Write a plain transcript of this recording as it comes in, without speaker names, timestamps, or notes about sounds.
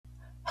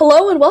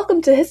Hello and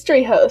welcome to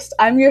History Host.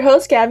 I'm your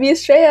host, Gabby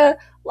Estrella.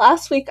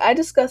 Last week I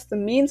discussed the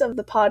means of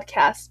the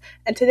podcast,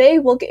 and today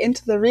we'll get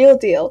into the real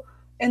deal.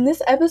 In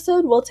this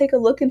episode, we'll take a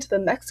look into the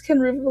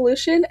Mexican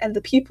Revolution and the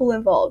people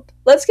involved.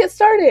 Let's get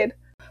started!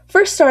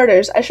 For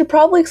starters, I should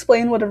probably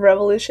explain what a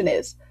revolution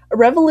is. A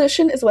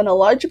revolution is when a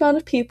large amount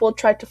of people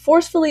try to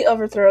forcefully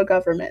overthrow a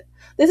government.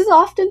 This is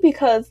often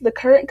because the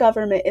current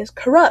government is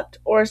corrupt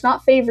or is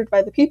not favored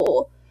by the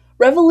people.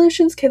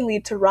 Revolutions can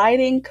lead to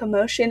rioting,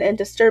 commotion, and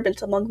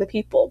disturbance among the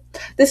people.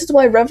 This is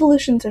why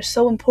revolutions are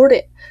so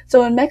important. So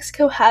when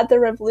Mexico had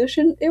their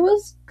revolution, it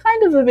was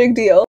kind of a big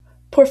deal.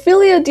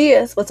 Porfirio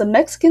Diaz was a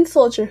Mexican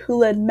soldier who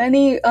led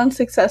many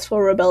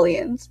unsuccessful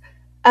rebellions.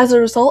 As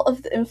a result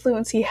of the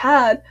influence he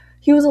had,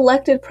 he was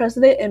elected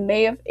president in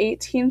May of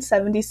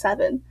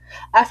 1877.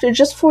 After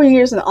just 4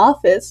 years in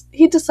office,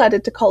 he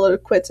decided to call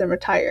it quits and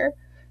retire.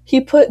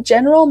 He put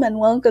General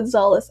Manuel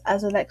Gonzalez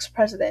as the next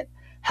president.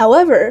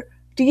 However,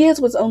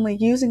 Diaz was only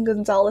using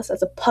Gonzalez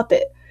as a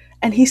puppet,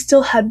 and he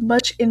still had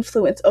much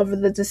influence over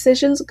the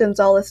decisions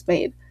Gonzalez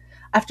made.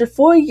 After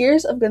 4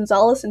 years of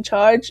Gonzalez in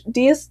charge,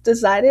 Diaz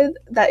decided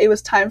that it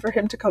was time for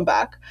him to come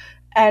back,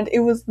 and it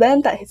was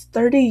then that his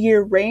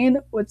 30-year reign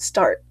would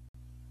start.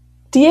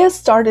 Diaz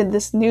started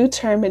this new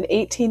term in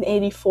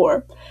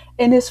 1884.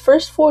 In his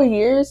first 4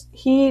 years,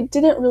 he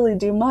didn't really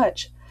do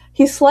much.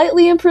 He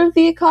slightly improved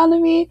the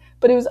economy,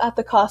 but it was at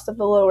the cost of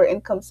the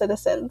lower-income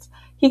citizens.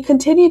 He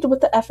continued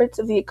with the efforts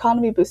of the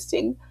economy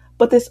boosting,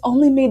 but this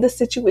only made the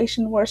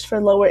situation worse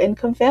for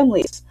lower-income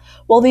families.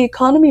 While the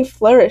economy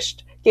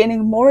flourished,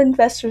 gaining more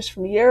investors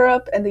from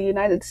Europe and the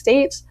United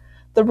States,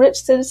 the rich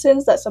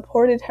citizens that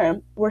supported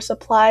him were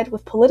supplied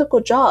with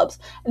political jobs,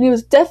 and it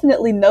was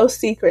definitely no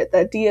secret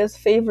that Diaz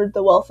favored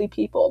the wealthy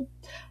people.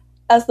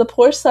 As the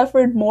poor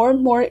suffered more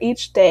and more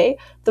each day,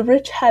 the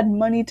rich had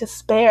money to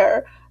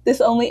spare.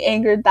 This only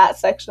angered that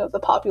section of the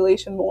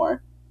population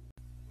more.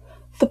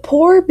 The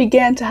poor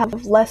began to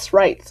have less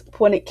rights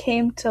when it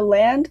came to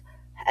land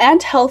and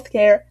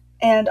healthcare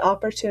and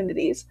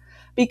opportunities.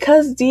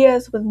 Because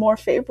Diaz was more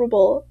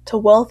favorable to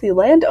wealthy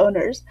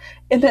landowners,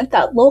 it meant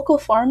that local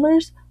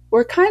farmers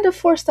were kind of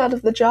forced out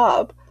of the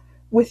job,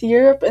 with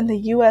Europe and the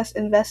US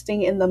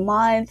investing in the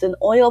mines and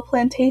oil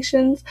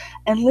plantations,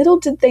 and little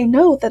did they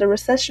know that a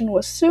recession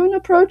was soon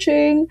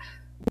approaching.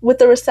 When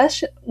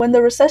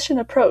the recession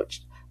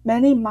approached,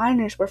 many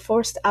miners were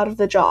forced out of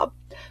the job,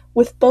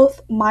 with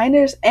both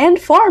miners and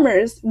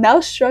farmers now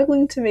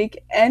struggling to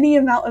make any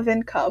amount of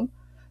income.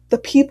 The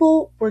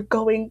people were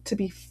going to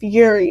be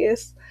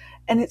furious,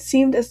 and it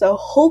seemed as though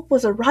hope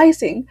was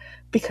arising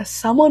because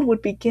someone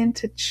would begin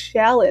to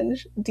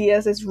challenge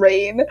Diaz's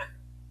reign.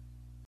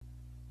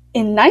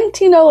 In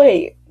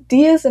 1908,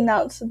 Diaz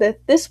announced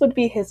that this would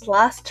be his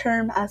last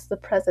term as the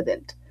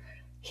president.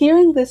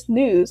 Hearing this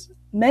news,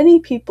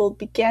 many people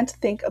began to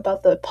think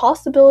about the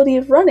possibility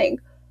of running,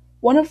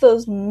 one of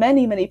those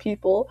many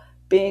people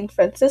being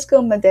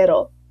Francisco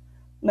Madero.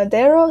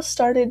 Madero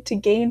started to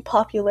gain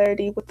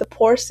popularity with the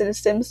poor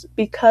citizens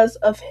because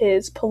of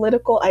his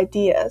political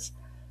ideas.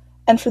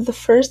 And for the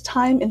first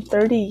time in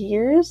 30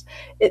 years,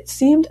 it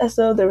seemed as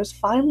though there was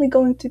finally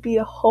going to be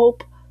a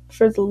hope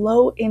for the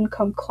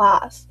low-income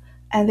class,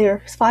 and they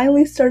were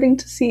finally starting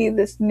to see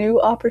this new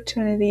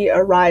opportunity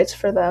arise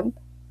for them.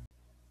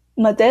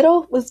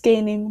 Madero was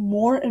gaining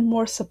more and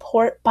more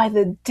support by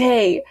the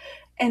day,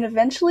 and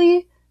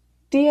eventually,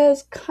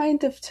 Diaz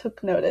kind of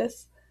took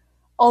notice.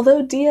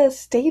 Although Diaz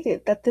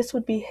stated that this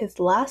would be his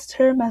last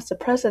term as the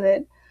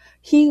president,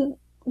 he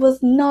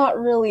was not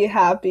really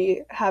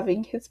happy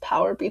having his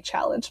power be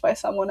challenged by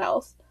someone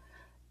else.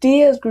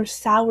 Diaz grew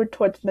soured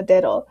towards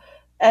Madero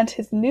and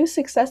his new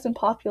success and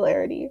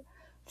popularity.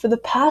 For the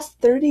past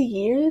 30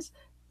 years,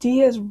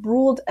 Diaz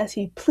ruled as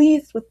he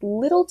pleased with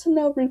little to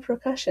no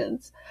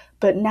repercussions,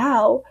 but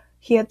now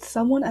he had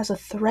someone as a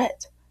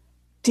threat.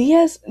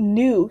 Diaz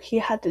knew he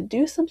had to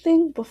do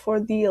something before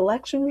the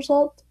election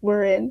results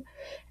were in,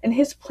 and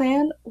his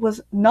plan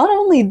was not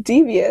only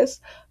devious,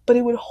 but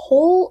it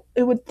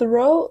would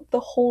throw the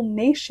whole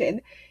nation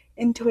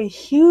into a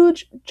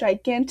huge,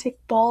 gigantic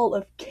ball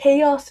of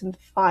chaos and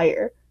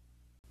fire.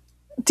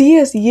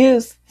 Diaz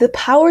used the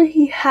power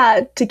he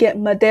had to get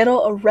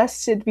Madero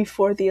arrested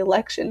before the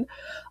election,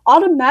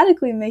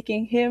 automatically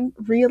making him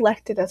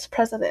re-elected as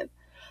president.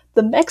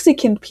 The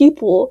Mexican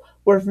people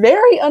were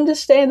very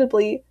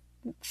understandably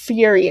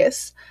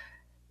furious.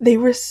 They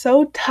were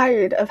so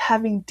tired of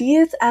having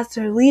Diaz as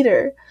their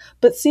leader,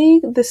 but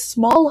seeing the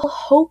small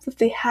hope that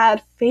they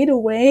had fade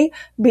away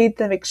made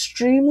them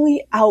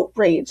extremely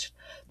outraged.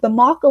 The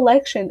mock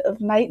election of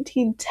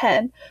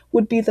 1910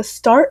 would be the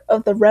start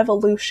of the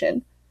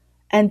revolution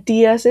and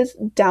Diaz's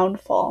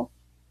downfall.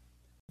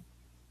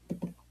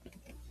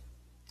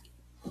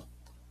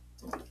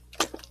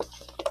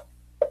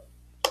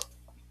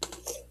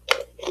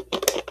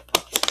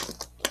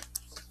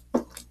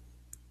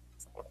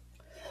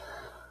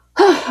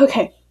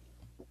 Okay.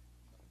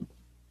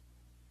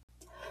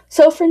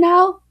 So for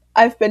now,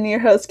 I've been your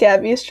host,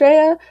 Gabby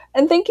Estrella,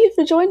 and thank you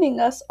for joining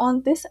us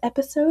on this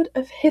episode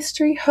of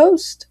History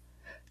Host.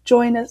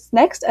 join us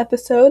next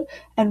episode,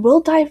 and we'll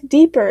dive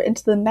deeper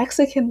into the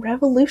Mexican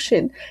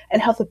Revolution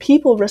and how the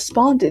people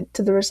responded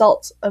to the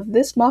results of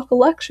this mock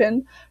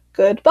election.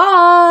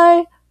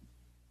 Goodbye!